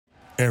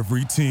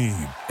Every team,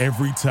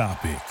 every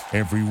topic,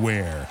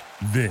 everywhere.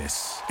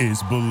 This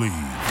is Believe.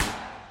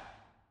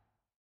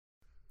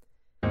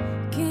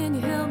 Can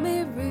you help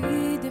me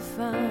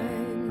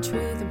redefine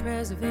truth and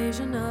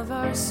preservation of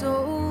our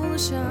soul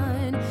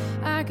shine?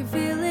 I can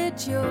feel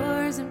it,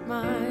 yours and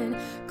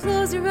mine.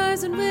 Close your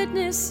eyes and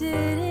witness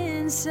it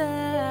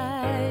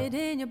inside.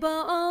 In your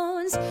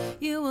bones,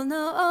 you will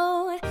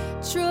know.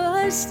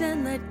 Trust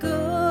and let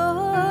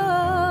go.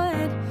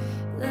 And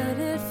let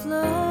it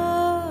flow.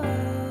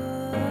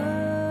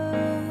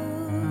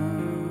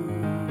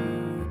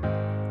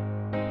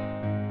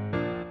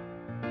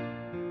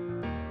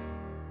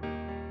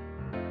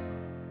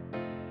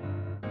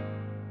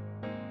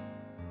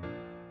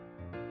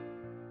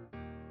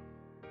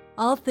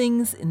 All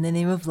Things in the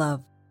Name of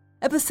Love,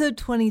 Episode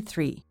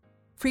 23,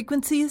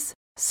 Frequencies,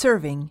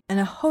 Serving, and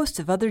a host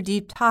of other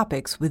deep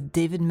topics with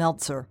David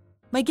Meltzer.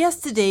 My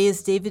guest today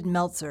is David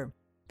Meltzer,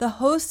 the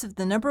host of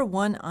the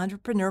 #1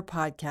 entrepreneur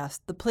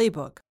podcast, The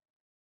Playbook,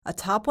 a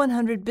top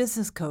 100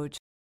 business coach,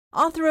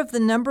 author of the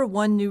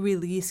 #1 new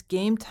release,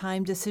 Game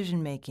Time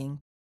Decision Making,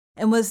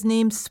 and was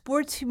named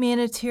Sports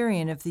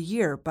Humanitarian of the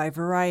Year by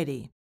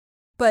Variety.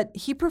 But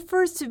he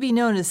prefers to be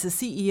known as the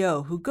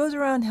CEO who goes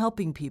around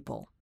helping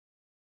people.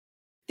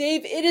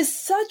 Dave, it is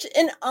such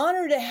an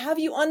honor to have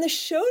you on the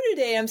show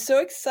today. I'm so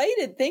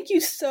excited. Thank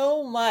you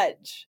so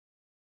much.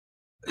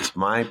 It's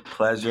my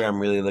pleasure. I'm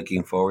really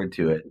looking forward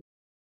to it.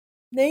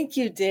 Thank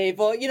you, Dave.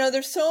 Well,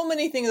 there's so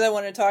many things I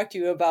want to talk to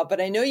you about, but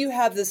I know you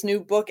have this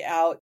new book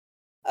out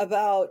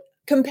about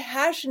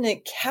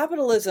compassionate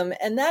capitalism,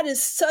 and that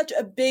is such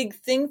a big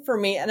thing for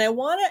me. And I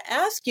want to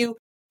ask you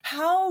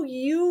how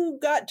you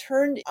got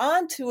turned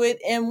onto it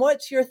and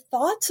what's your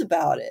thoughts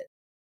about it?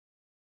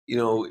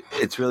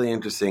 It's really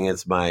interesting.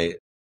 It's my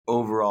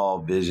overall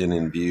vision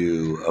and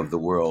view of the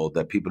world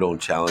that people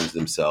don't challenge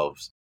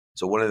themselves.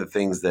 So one of the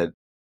things that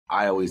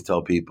I always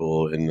tell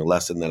people, and the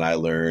lesson that I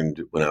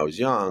learned when I was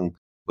young,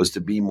 was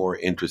to be more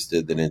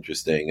interested than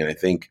interesting. And I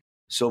think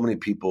so many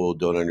people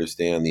don't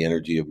understand the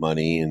energy of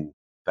money. And in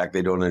fact,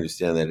 they don't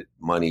understand that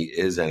money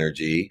is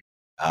energy,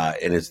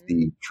 and it's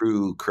the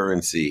true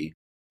currency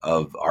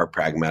of our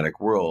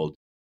pragmatic world.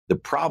 The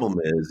problem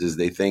is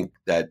they think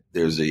that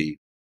there's a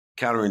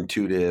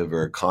counterintuitive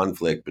or a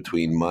conflict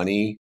between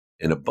money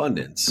and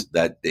abundance,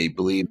 that they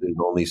believe there's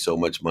only so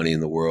much money in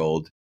the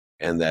world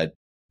and that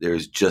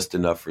there's just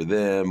enough for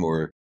them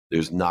or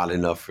there's not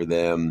enough for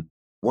them.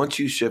 Once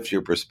you shift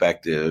your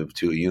perspective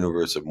to a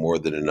universe of more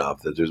than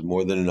enough, that there's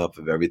more than enough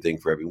of everything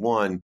for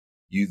everyone,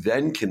 you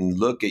then can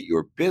look at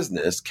your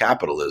business,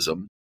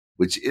 capitalism,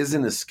 which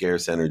isn't a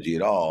scarce energy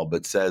at all,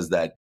 but says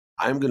that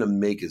I'm going to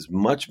make as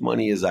much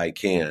money as I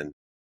can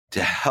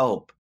to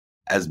help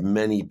as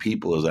many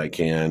people as I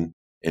can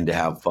and to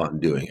have fun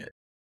doing it.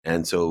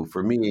 And so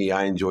for me,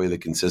 I enjoy the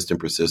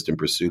consistent, persistent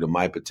pursuit of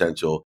my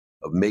potential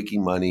of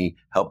making money,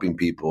 helping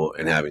people,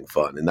 and having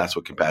fun. And that's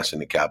what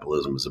compassionate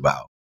capitalism is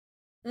about.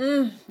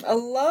 I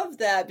love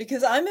that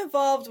because I'm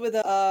involved with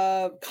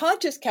a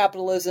conscious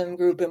capitalism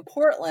group in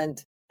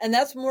Portland. And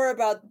that's more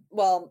about,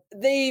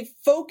 they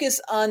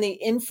focus on the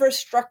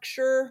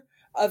infrastructure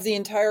of the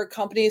entire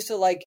company. So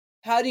like,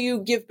 how do you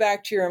give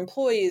back to your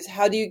employees?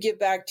 How do you give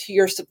back to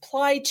your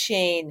supply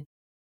chain?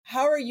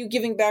 How are you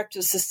giving back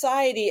to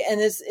society? And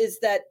is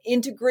that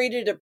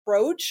integrated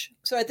approach?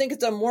 So I think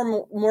it's a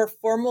more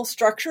formal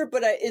structure,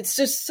 but it's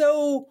just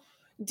so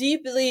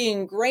deeply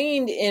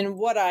ingrained in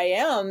what I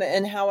am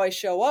and how I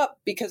show up,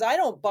 because I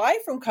don't buy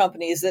from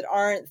companies that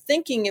aren't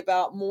thinking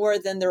about more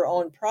than their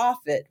own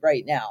profit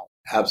right now.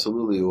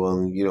 Absolutely.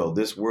 Well,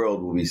 this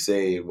world will be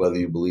saved, whether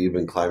you believe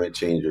in climate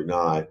change or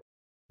not.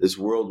 This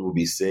world will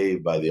be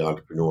saved by the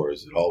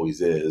entrepreneurs. It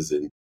always is.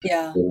 And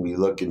when we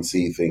look and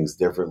see things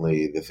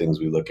differently, the things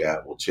we look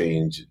at will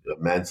change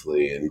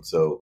immensely. And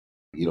so,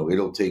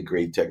 it'll take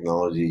great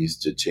technologies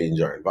to change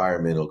our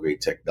environment,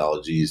 great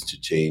technologies to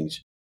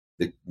change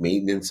the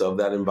maintenance of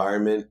that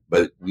environment.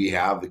 But we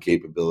have the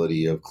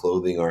capability of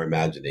clothing our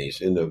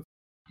imagination, of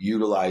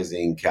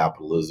utilizing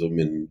capitalism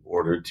in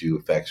order to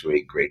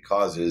effectuate great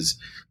causes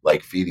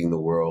like feeding the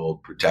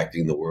world,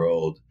 protecting the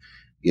world,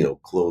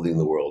 clothing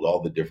the world.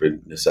 All the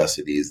different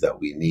necessities that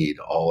we need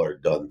all are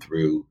done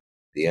through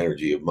the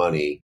energy of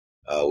money,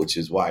 which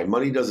is why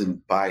money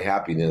doesn't buy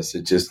happiness.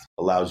 It just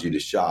allows you to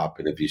shop.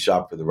 And if you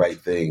shop for the right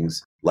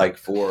things, like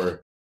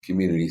for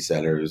community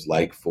centers,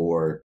 like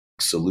for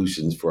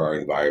solutions for our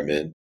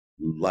environment,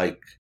 like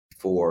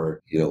for,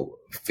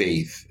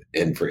 faith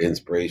and for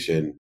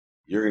inspiration,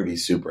 you're going to be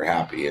super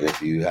happy. And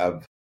if you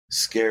have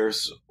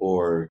scarce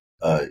or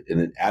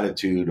an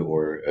attitude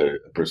or a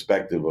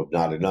perspective of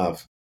not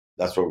enough,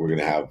 that's what we're going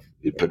to have.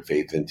 Put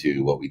faith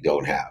into what we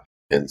don't have.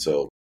 And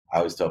so I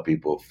always tell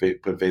people,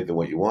 put faith in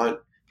what you want,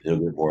 and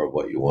you'll get more of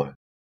what you want.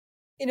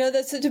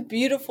 That's such a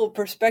beautiful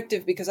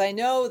perspective, because I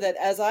know that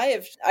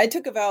I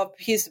took a vow of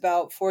peace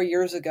about 4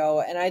 years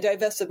ago, and I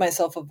divested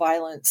myself of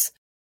violence.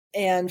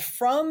 And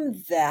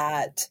from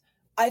that,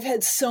 I've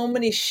had so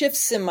many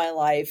shifts in my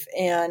life,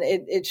 and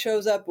it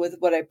shows up with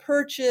what I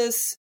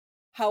purchase,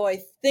 how I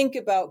think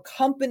about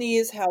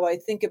companies, how I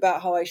think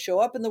about how I show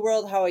up in the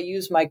world, how I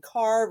use my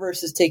car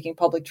versus taking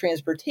public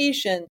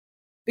transportation,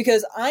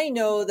 because I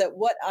know that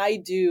what I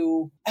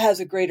do has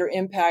a greater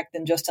impact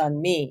than just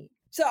on me.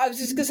 So I was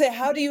just going to say,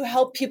 how do you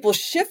help people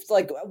shift?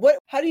 Like,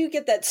 how do you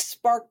get that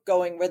spark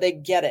going where they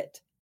get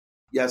it?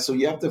 Yeah, so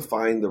you have to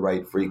find the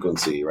right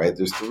frequency, right?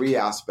 There's three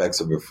aspects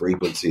of a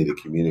frequency to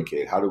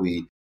communicate. How do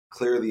we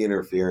clear the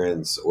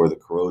interference or the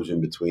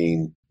corrosion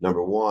between,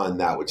 number one,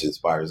 that which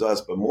inspires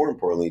us, but more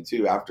importantly,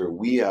 too, after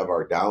we have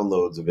our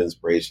downloads of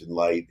inspiration,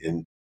 light,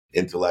 and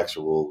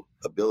intellectual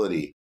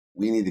ability,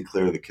 we need to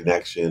clear the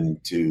connection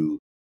to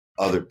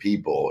other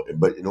people.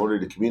 But in order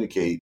to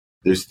communicate,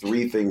 there's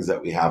three things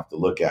that we have to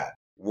look at.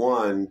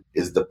 One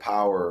is the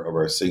power of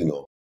our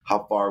signal.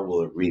 How far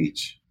will it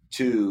reach?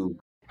 Two,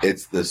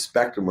 it's the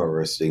spectrum of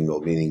our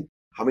signal, meaning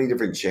how many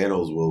different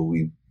channels will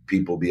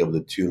people be able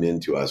to tune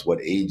into us?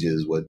 What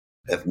ages, what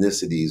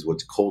ethnicities,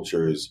 what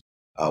cultures,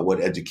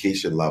 what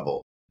education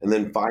level? And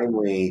then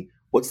finally,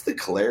 what's the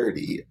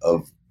clarity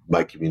of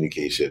my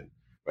communication,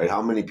 right?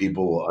 How many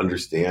people will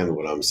understand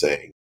what I'm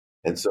saying?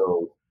 And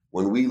so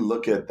when we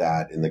look at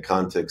that in the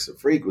context of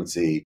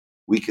frequency,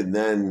 we can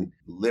then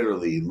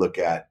literally look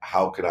at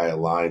how can I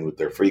align with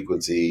their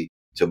frequency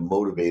to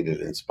motivate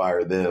and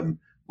inspire them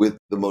with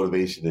the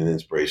motivation and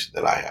inspiration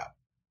that I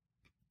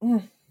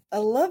have. I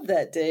love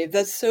that, Dave.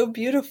 That's so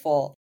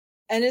beautiful.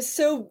 And it's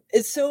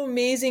so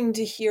amazing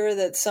to hear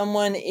that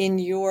someone in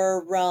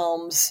your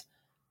realms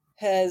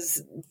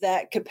has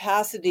that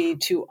capacity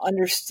to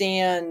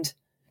understand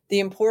the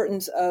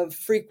importance of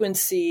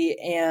frequency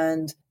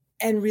and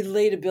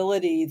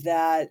relatability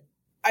that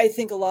I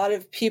think a lot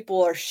of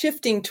people are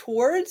shifting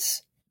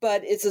towards,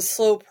 but it's a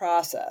slow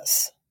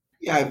process.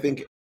 Yeah, I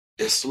think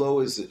slow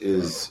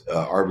is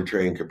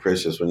arbitrary and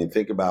capricious. When you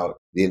think about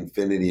the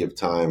infinity of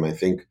time, I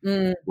think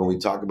when we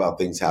talk about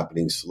things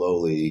happening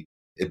slowly,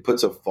 it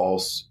puts a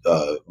false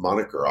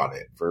moniker on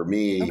it. For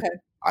me, okay.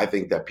 I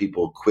think that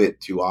people quit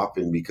too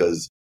often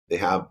because they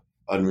have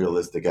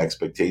unrealistic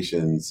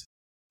expectations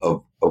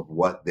of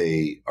what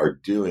they are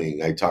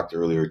doing. I talked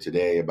earlier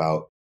today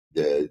about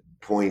the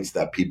points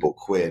that people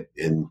quit,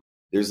 and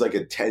there's like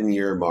a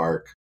 10-year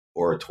mark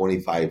or a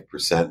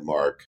 25%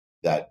 mark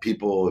that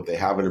people, if they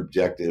have an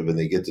objective and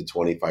they get to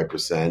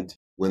 25%,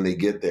 when they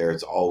get there,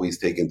 it's always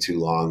taken too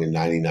long, and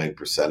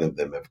 99% of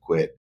them have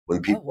quit.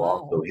 When people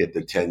also hit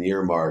the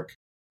 10-year mark,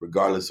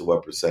 regardless of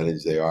what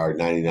percentage they are,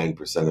 99%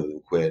 of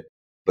them quit.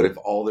 But if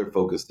all they're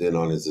focused in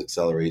on is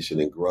acceleration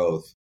and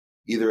growth,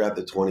 either at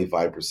the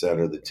 25%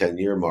 or the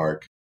 10-year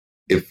mark,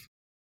 if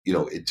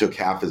it took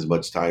half as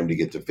much time to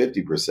get to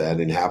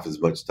 50% and half as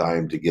much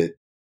time to get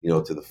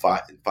to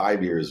the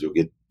 5 years, you'll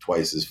get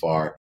twice as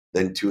far,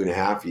 then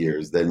 2.5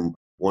 years, then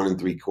 1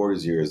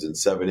 3/4 years, and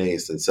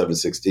 7/8, and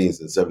 7/16,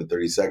 and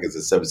 7/32,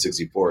 and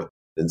 7/64,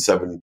 then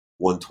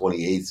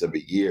 7/128 of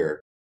a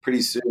year.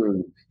 Pretty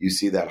soon, you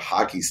see that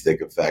hockey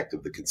stick effect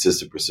of the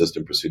consistent,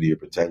 persistent pursuit of your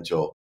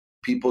potential.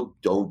 People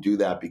don't do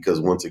that because,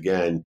 once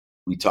again,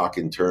 we talk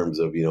in terms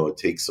of, it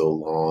takes so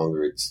long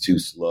or it's too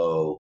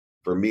slow.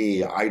 For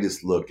me, I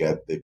just look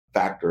at the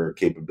factor or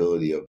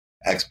capability of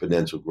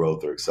exponential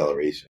growth or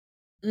acceleration.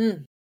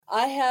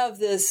 I have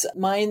this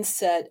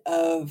mindset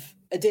of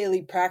a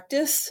daily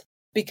practice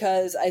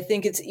because I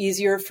think it's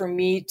easier for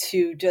me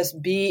to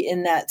just be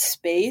in that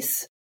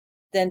space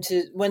than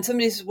to, when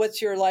somebody says,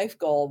 what's your life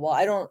goal?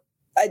 Well,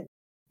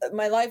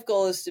 my life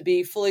goal is to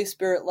be fully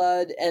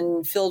spirit-led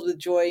and filled with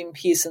joy and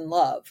peace and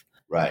love.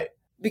 Right.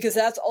 Because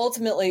that's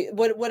ultimately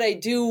what I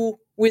do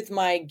with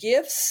my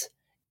gifts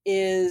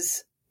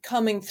is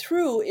coming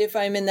through if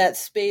I'm in that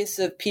space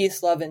of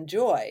peace, love, and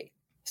joy.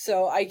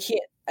 So I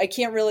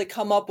can't really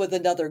come up with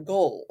another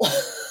goal.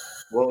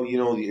 Well,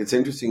 it's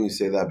interesting you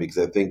say that because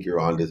I think you're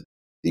on to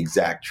the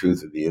exact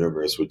truth of the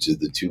universe, which is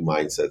the two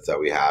mindsets that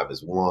we have.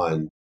 Is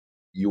one,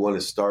 you want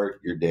to start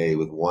your day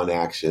with one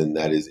action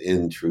that is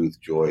in truth,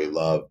 joy,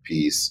 love,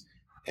 peace,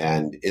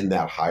 and in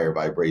that higher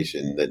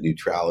vibration, that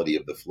neutrality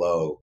of the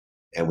flow.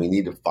 And we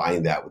need to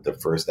find that with the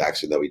first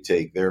action that we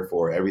take.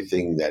 Therefore,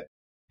 everything that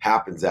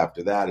happens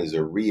after that is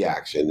a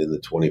reaction in the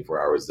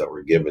 24 hours that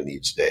we're given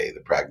each day,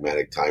 the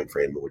pragmatic time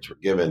frame in which we're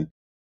given.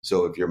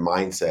 So if your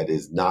mindset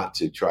is not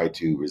to try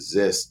to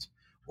resist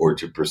or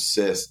to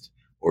persist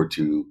or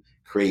to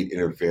create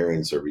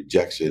interference or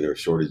rejection or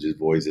shortages,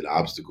 voids, and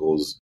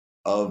obstacles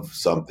of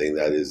something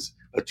that is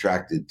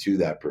attracted to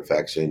that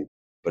perfection,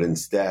 but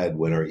instead,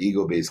 when our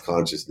ego-based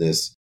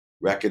consciousness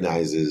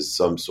recognizes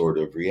some sort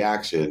of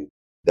reaction,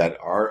 that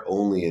our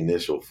only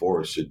initial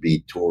force should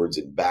be towards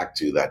and back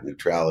to that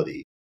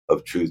neutrality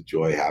of truth,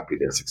 joy,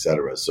 happiness,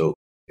 etc. So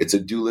it's a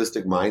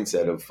dualistic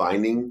mindset of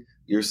finding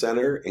your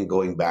center and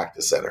going back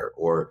to center,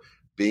 or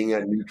being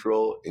at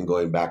neutral and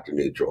going back to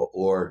neutral,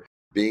 or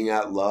being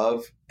at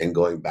love and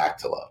going back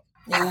to love.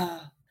 Yeah.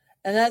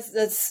 And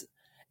that's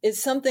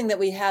it's something that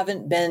we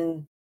haven't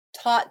been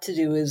taught to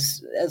do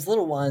as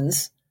little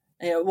ones.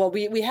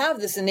 We have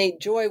this innate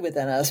joy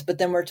within us, but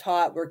then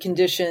we're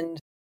conditioned,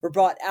 we're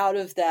brought out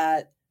of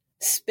that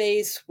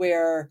space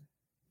where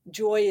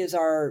joy is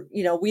our,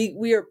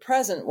 we are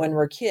present when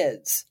we're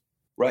kids.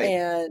 Right.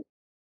 And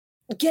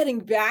getting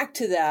back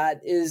to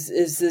that is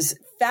this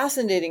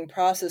fascinating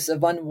process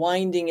of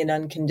unwinding and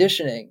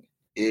unconditioning.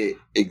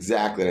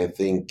 Exactly. And I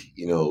think,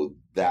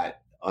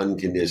 that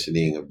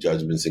unconditioning of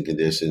judgments and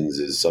conditions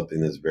is something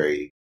that's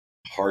very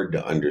hard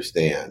to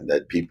understand,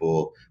 that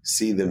people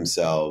see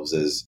themselves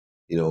as,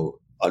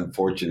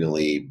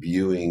 unfortunately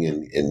viewing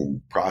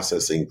and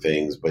processing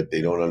things, but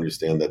they don't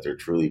understand that they're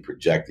truly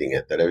projecting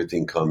it, that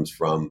everything comes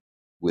from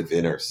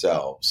within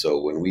ourselves.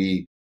 So when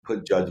we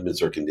put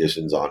judgments or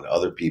conditions on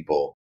other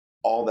people,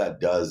 all that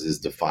does is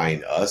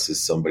define us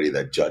as somebody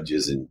that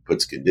judges and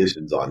puts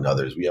conditions on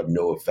others. We have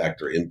no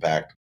effect or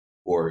impact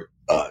or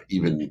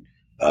even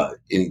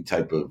any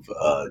type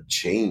of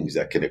change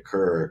that can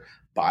occur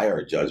by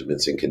our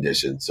judgments and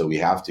conditions. So we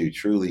have to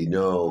truly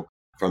know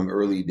from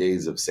early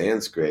days of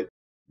Sanskrit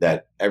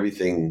that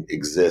everything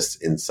exists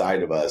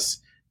inside of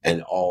us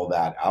and all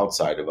that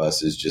outside of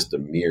us is just a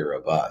mirror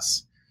of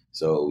us.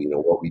 So,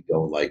 what we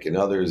don't like in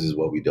others is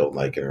what we don't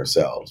like in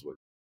ourselves. What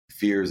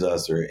fears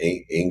us or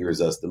angers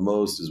us the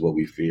most is what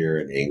we fear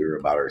and anger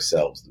about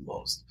ourselves the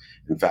most.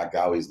 In fact,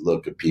 I always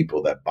look at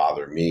people that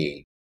bother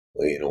me,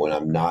 when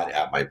I'm not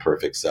at my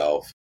perfect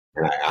self,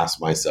 and I ask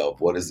myself,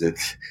 what is it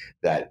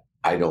that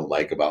I don't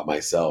like about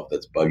myself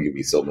that's bugging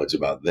me so much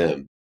about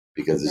them?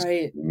 Because it's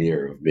Right. a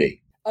mirror of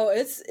me. Oh,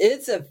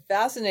 it's a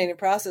fascinating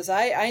process.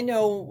 I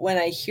know when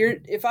I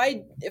hear, if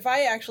I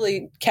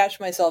actually catch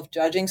myself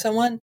judging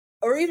someone,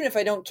 or even if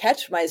I don't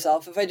catch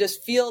myself, if I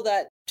just feel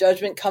that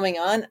judgment coming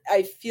on,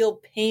 I feel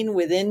pain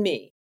within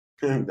me.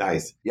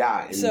 Nice.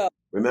 Yeah. And So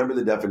remember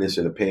the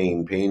definition of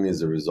pain. Pain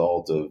is a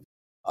result of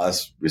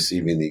us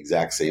receiving the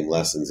exact same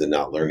lessons and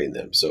not learning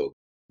them. So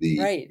the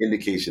right.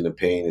 indication of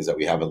pain is that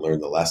we haven't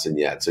learned the lesson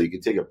yet. So you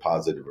can take a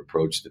positive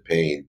approach to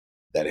pain,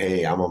 that,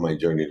 hey, I'm on my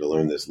journey to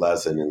learn this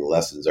lesson, and the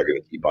lessons are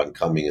going to keep on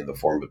coming in the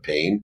form of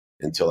pain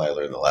until I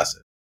learn the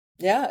lesson.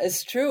 Yeah,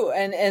 it's true.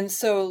 And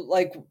so,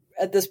 like,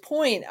 at this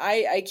point,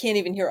 I can't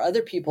even hear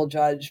other people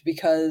judge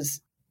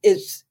because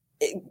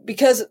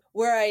because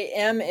where I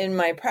am in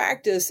my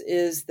practice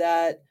is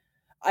that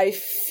I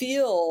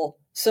feel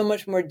so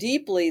much more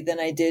deeply than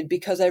I did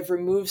because I've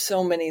removed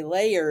so many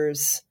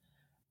layers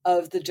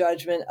of the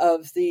judgment,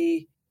 of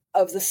the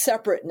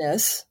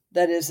separateness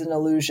that is an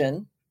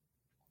illusion.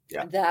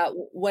 Yeah. That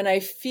when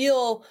I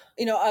feel,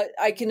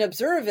 I can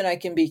observe and I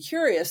can be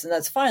curious, and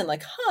that's fine.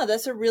 Like,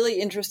 that's a really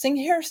interesting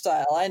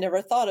hairstyle. I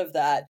never thought of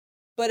that.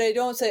 But I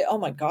don't say, oh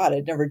my God,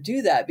 I'd never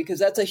do that, because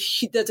that's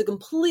a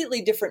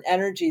completely different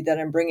energy that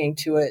I'm bringing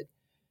to it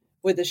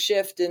with the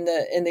shift in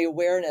the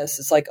awareness.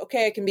 It's like,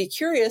 okay, I can be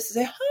curious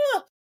and say,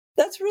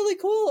 that's really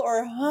cool,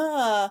 or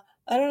I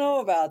don't know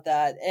about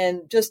that.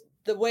 And just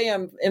the way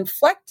I'm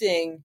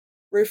inflecting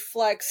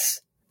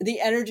reflects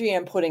the energy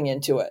I'm putting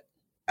into it.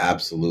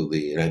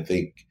 Absolutely. And I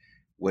think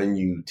when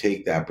you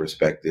take that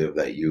perspective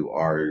that you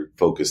are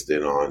focused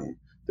in on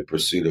the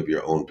pursuit of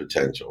your own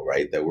potential,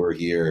 right? That we're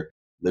here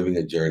living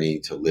a journey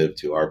to live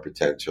to our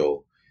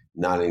potential,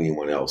 not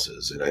anyone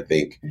else's. And I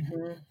think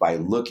by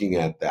looking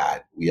at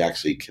that, we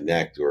actually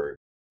connect or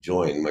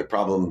join. My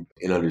problem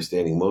in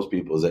understanding most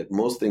people is that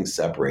most things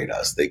separate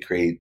us. They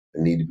create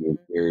a need to be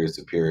inferior,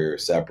 superior,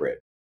 separate.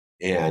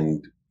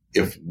 And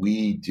if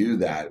we do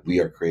that,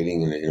 we are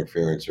creating an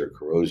interference or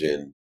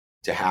corrosion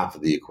to half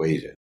of the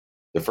equation.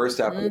 The first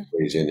half of the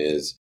equation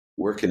is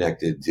we're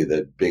connected to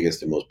the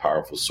biggest and most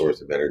powerful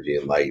source of energy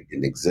and light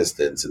in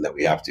existence, and that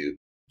we have to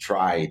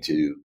try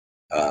to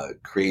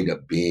create a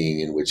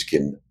being in which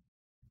can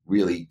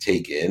really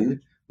take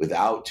in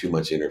without too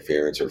much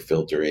interference or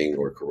filtering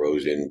or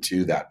corrosion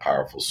to that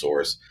powerful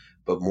source.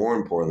 But more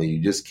importantly,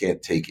 you just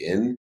can't take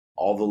in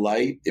all the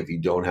light if you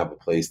don't have a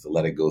place to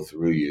let it go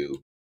through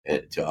you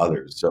and to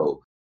others.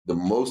 So the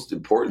most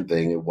important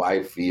thing and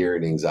why fear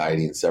and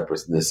anxiety and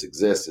separateness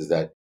exists is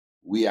that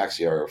we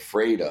actually are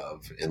afraid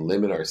of and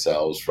limit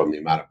ourselves from the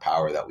amount of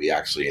power that we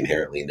actually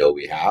inherently know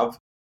we have,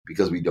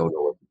 because we don't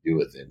know what to do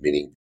with it.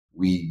 Meaning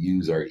we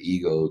use our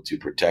ego to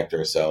protect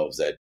ourselves,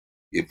 that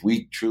if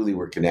we truly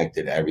were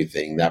connected to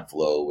everything, that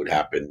flow would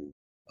happen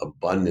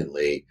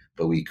abundantly,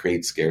 but we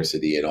create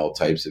scarcity in all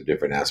types of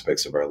different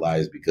aspects of our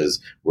lives because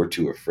we're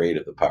too afraid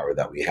of the power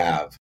that we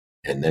have.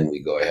 And then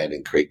we go ahead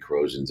and create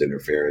corrosions,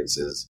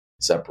 interferences,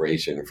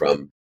 separation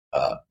from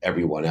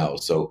everyone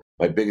else. So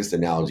my biggest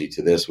analogy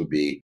to this would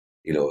be,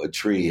 a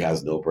tree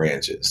has no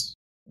branches.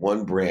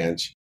 One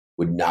branch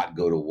would not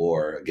go to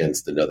war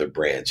against another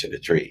branch in a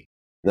tree.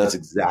 And that's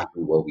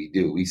exactly what we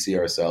do. We see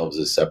ourselves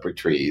as separate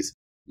trees.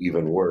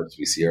 Even worse,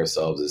 we see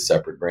ourselves as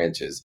separate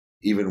branches.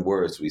 Even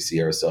worse, we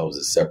see ourselves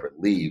as separate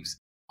leaves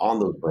on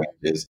those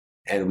branches,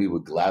 and we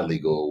would gladly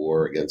go to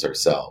war against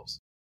ourselves.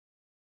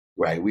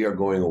 Right? We are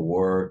going to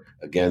war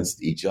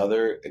against each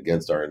other,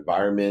 against our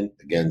environment,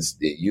 against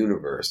the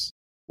universe,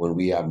 when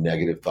we have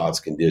negative thoughts,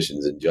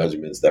 conditions, and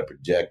judgments that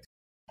project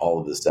all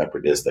of the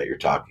separateness that you're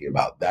talking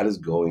about. That is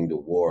going to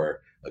war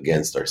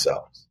against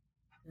ourselves.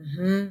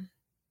 Mm-hmm.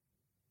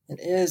 It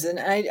is. And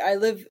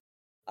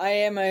I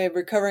am a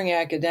recovering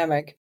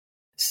academic.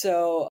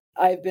 So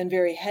I've been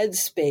very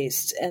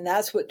head-spaced, and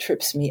that's what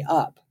trips me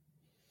up.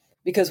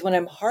 Because when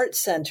I'm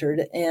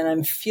heart-centered and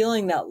I'm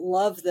feeling that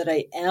love that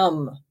I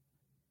am,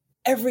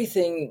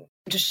 everything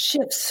just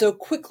shifts so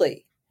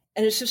quickly.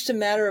 And it's just a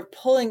matter of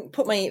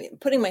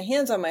putting my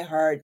hands on my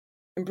heart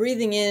and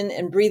breathing in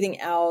and breathing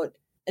out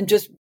and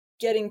just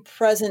getting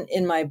present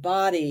in my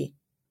body.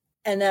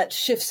 And that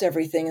shifts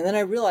everything. And then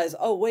I realize,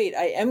 oh, wait,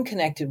 I am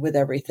connected with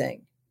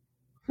everything.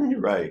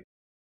 Right.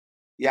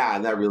 Yeah.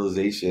 And that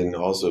realization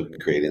also can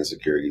create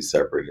insecurity,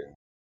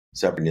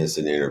 separateness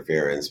and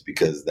interference,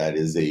 because that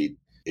is a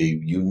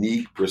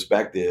unique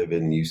perspective,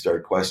 and you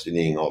start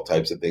questioning all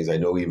types of things. I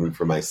know even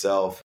for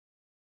myself,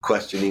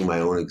 questioning my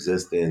own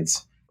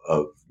existence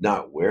of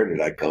not where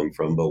did I come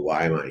from, but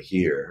why am I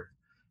here?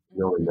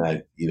 Knowing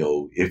that,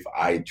 if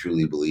I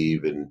truly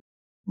believe in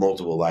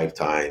multiple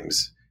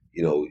lifetimes,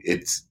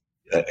 it's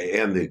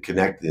and the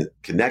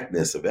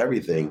connectness of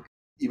everything,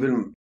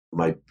 even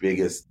my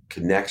biggest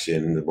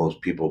connection, the most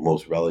people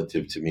most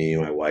relative to me,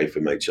 my wife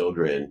and my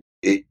children,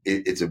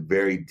 it's a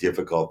very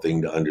difficult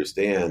thing to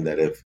understand that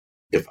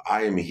if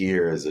I am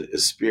here as a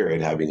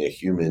spirit having a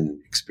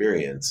human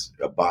experience,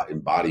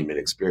 embodiment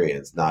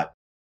experience, not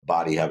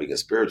body having a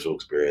spiritual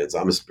experience,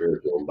 I'm a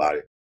spiritual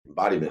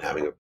embodiment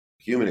having a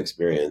human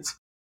experience.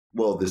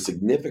 Well, the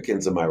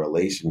significance of my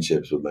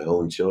relationships with my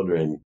own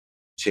children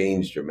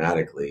changed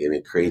dramatically. And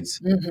it creates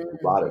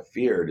a lot of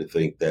fear to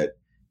think that,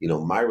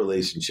 my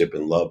relationship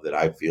and love that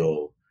I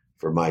feel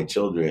for my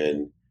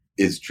children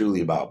is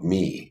truly about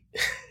me,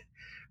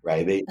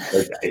 right?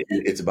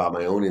 It's about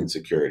my own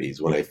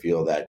insecurities when I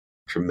feel that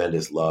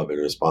tremendous love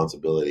and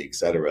responsibility, et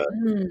cetera,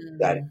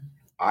 that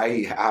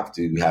I have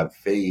to have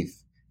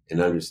faith and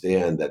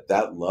understand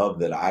that love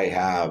that I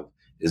have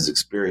is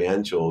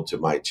experiential to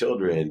my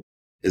children,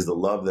 is the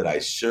love that I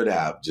should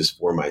have just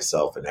for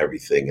myself and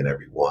everything and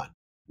everyone,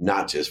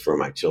 not just for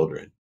my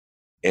children.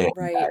 And,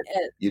 Right.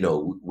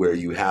 where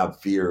you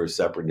have fear or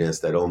separateness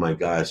that, oh my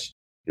gosh,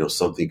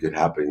 something could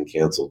happen and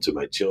cancel to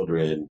my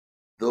children.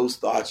 Those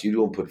thoughts, you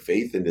don't put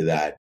faith into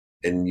that.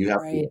 And you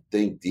have to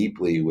think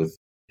deeply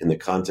in the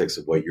context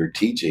of what you're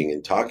teaching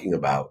and talking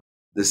about.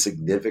 The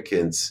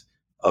significance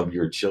of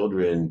your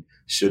children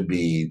should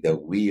be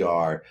that we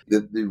are,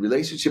 the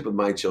relationship with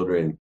my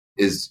children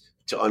is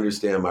to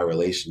understand my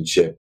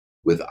relationship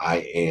with I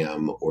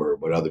am, or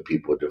what other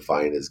people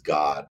define as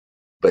God.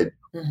 But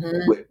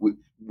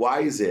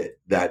why is it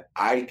that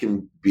I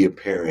can be a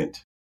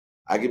parent?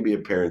 I can be a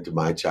parent to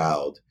my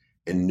child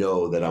and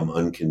know that I'm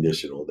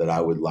unconditional, that I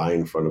would lie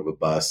in front of a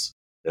bus,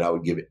 that I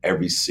would give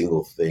every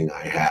single thing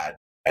I had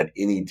at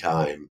any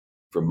time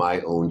for my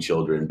own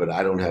children. But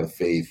I don't have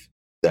faith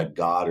that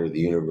God or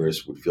the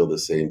universe would feel the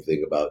same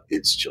thing about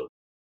its children.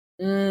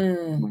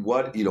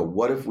 What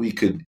if we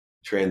could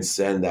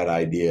transcend that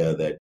idea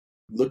that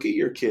look at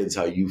your kids,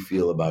 how you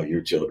feel about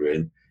your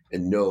children,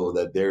 and know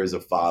that there is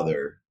a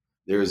father,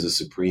 there is a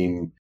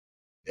supreme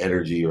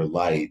energy or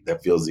light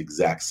that feels the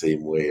exact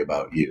same way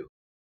about you,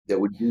 that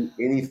would do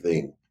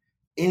anything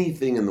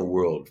in the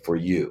world for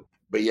you.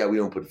 But yeah, we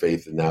don't put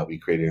faith in that. We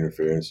create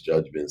interference,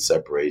 judgment,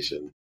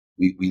 separation.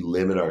 We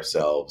limit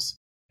ourselves.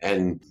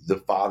 And the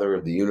Father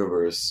of the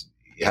universe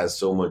has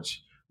so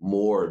much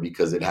more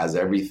because it has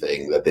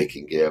everything that they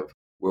can give,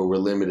 where we're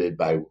limited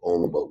by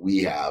only what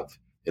we have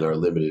in our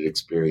limited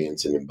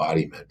experience and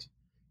embodiment,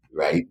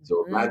 right?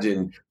 So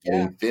imagine that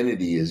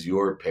infinity is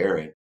your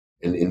parent,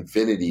 and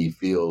infinity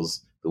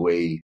feels the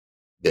way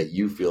that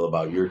you feel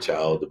about your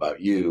child,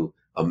 about you.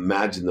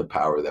 Imagine the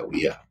power that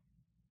we have.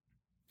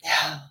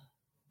 Yeah.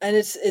 And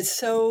it's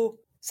so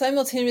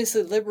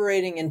simultaneously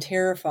liberating and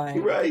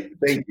terrifying. Right.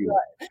 Thank you.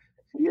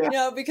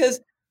 Yeah.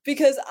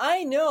 Because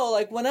I know,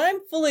 like, when I'm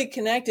fully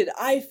connected,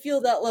 I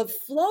feel that love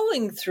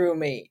flowing through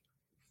me.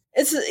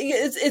 It's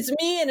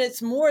me, and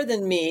it's more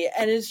than me.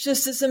 And it's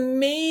just this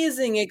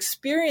amazing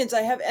experience.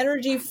 I have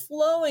energy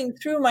flowing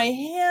through my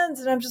hands,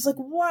 and I'm just like,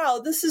 wow,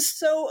 this is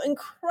so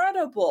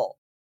incredible.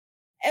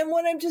 And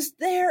when I'm just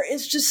there,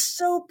 it's just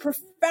so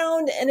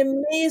profound and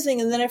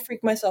amazing. And then I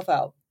freak myself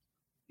out.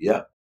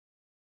 Yeah.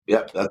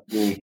 Yep, that's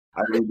me.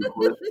 I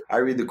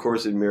read the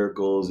Course in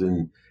Miracles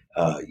and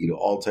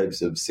all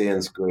types of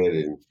Sanskrit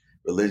and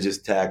religious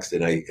text,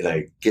 and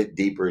I get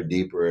deeper and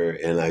deeper,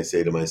 and I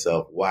say to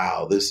myself,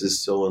 "Wow, this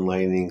is so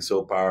enlightening,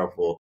 so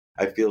powerful.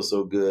 I feel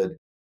so good.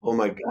 Oh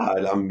my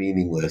God, I'm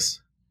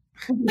meaningless."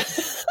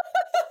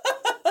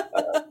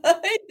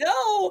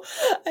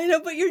 I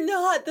know, but you're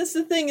not. That's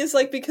the thing, is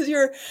like, because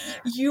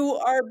you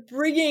are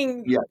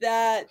bringing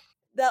that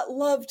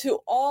love to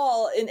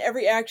all in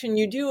every action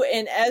you do.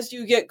 And as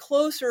you get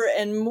closer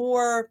and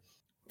more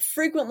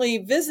frequently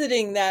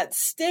visiting that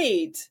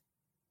state,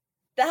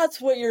 that's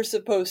what you're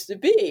supposed to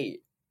be.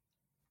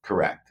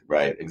 Correct.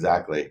 Right.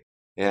 Exactly.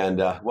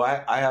 And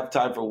I have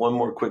time for one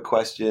more quick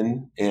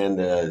question.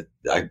 And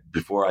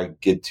before I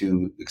get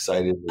too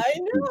excited, I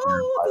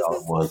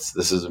know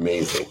this is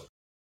amazing.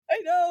 I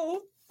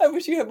know. I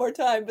wish you had more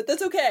time, but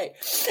that's okay.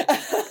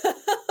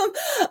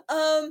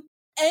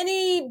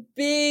 Any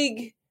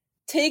big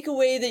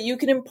takeaway that you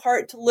can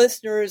impart to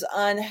listeners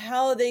on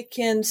how they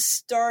can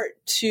start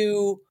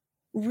to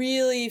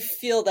really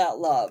feel that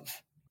love?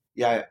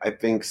 Yeah, I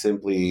think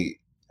simply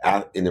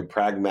in a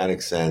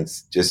pragmatic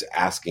sense, just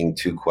asking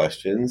 2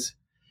 questions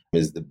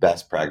is the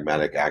best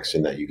pragmatic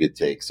action that you could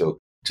take. So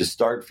to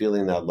start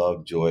feeling that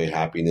love, joy,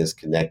 happiness,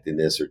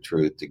 connectedness, or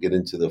truth, to get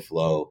into the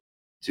flow,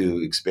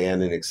 to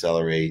expand and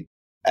accelerate,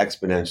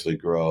 exponentially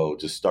grow,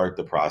 to start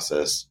the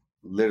process,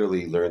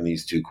 literally learn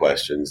these 2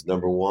 questions.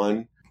 Number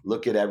 1,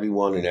 look at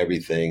everyone and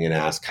everything and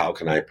ask, how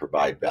can I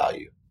provide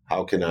value?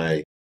 How can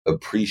I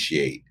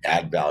appreciate,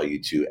 add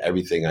value to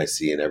everything I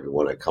see and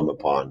everyone I come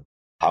upon?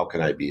 How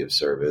can I be of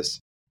service?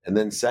 And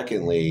then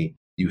secondly,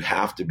 you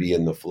have to be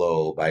in the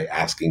flow by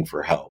asking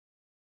for help.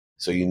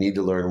 So you need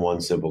to learn one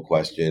simple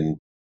question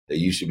that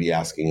you should be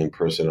asking in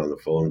person, on the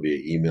phone, via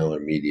email or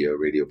media,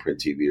 radio, print,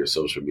 TV, or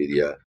social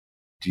media.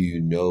 Do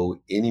you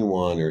know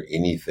anyone or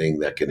anything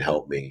that can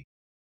help me?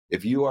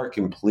 If you are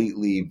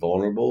completely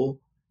vulnerable,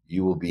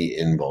 you will be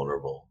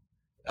invulnerable.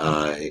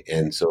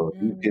 And so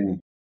if you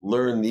can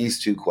learn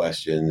these 2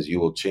 questions, you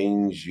will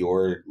change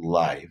your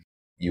life.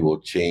 You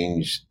will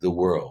change the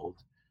world.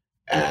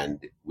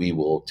 And we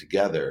will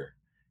together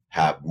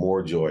have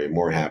more joy,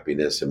 more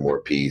happiness, and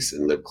more peace,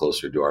 and live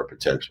closer to our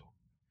potential.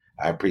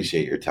 I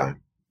appreciate your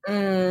time.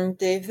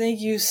 Dave,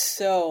 thank you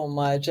so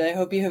much. I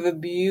hope you have a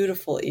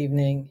beautiful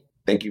evening.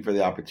 Thank you for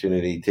the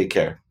opportunity. Take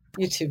care.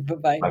 You too.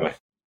 Bye-bye. Bye-bye.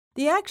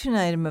 The action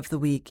item of the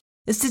week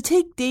is to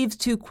take Dave's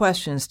 2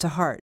 questions to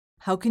heart.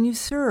 How can you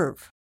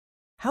serve?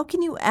 How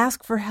can you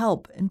ask for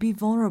help and be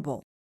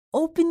vulnerable?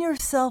 Open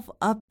yourself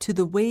up to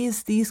the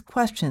ways these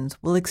questions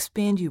will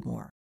expand you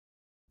more.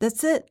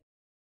 That's it.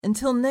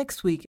 Until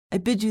next week, I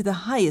bid you the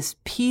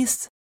highest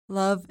peace,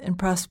 love, and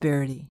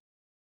prosperity.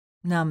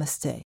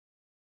 Namaste.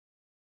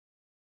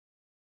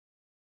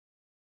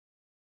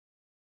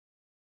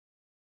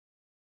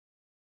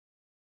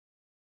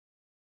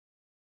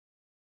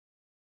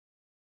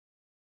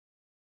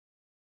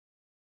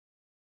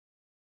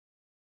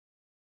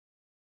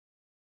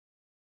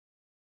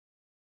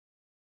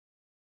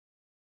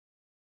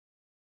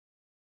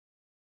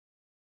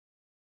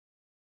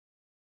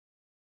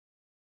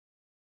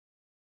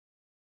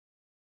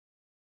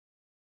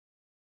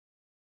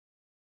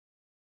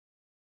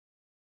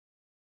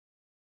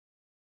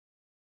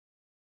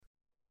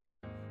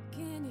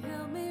 Can you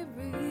help me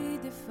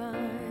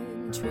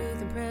redefine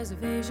truth and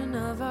preservation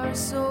of our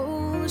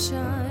soul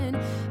shine?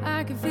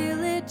 I can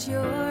feel it,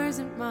 yours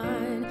and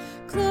mine.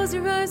 Close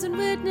your eyes and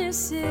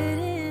witness it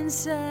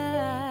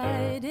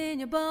inside. In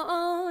your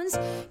bones,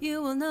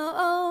 you will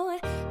know.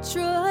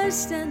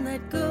 Trust and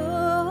let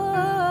go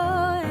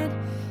and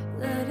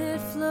let it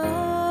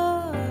flow.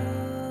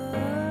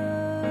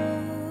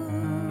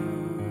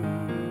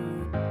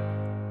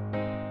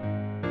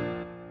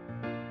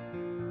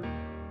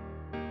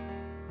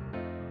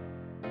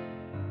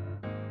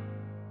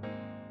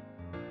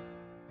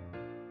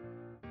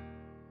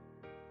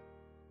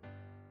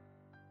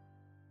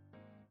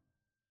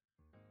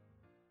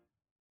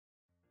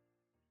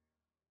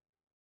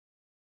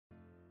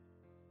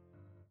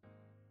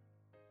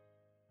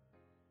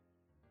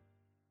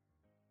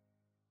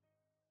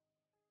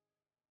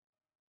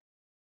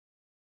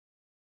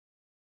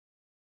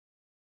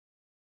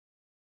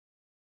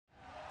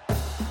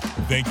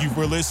 Thank you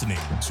for listening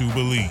to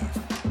Believe.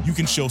 You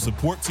can show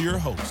support to your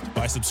host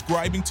by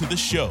subscribing to the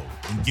show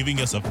and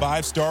giving us a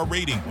 5-star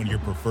rating on your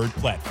preferred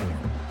platform.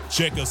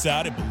 Check us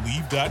out at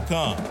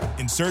Believe.com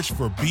and search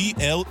for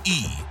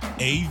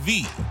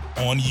BLEAV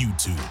on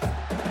YouTube.